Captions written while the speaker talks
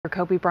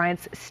Kobe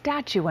Bryant's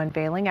statue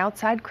unveiling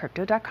outside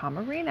Crypto.com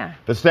Arena.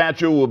 The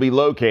statue will be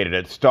located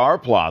at Star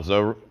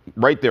Plaza,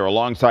 right there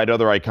alongside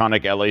other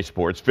iconic LA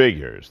sports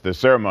figures. The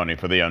ceremony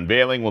for the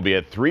unveiling will be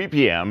at 3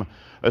 p.m.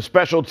 A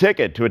special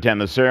ticket to attend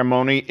the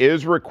ceremony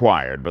is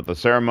required, but the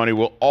ceremony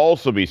will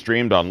also be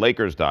streamed on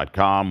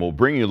Lakers.com. We'll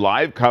bring you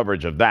live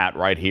coverage of that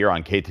right here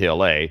on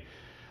KTLA.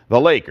 The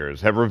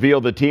Lakers have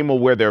revealed the team will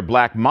wear their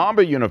Black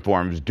Mamba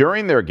uniforms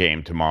during their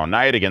game tomorrow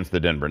night against the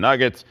Denver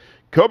Nuggets.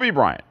 Kobe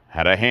Bryant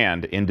had a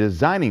hand in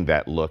designing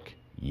that look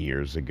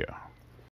years ago.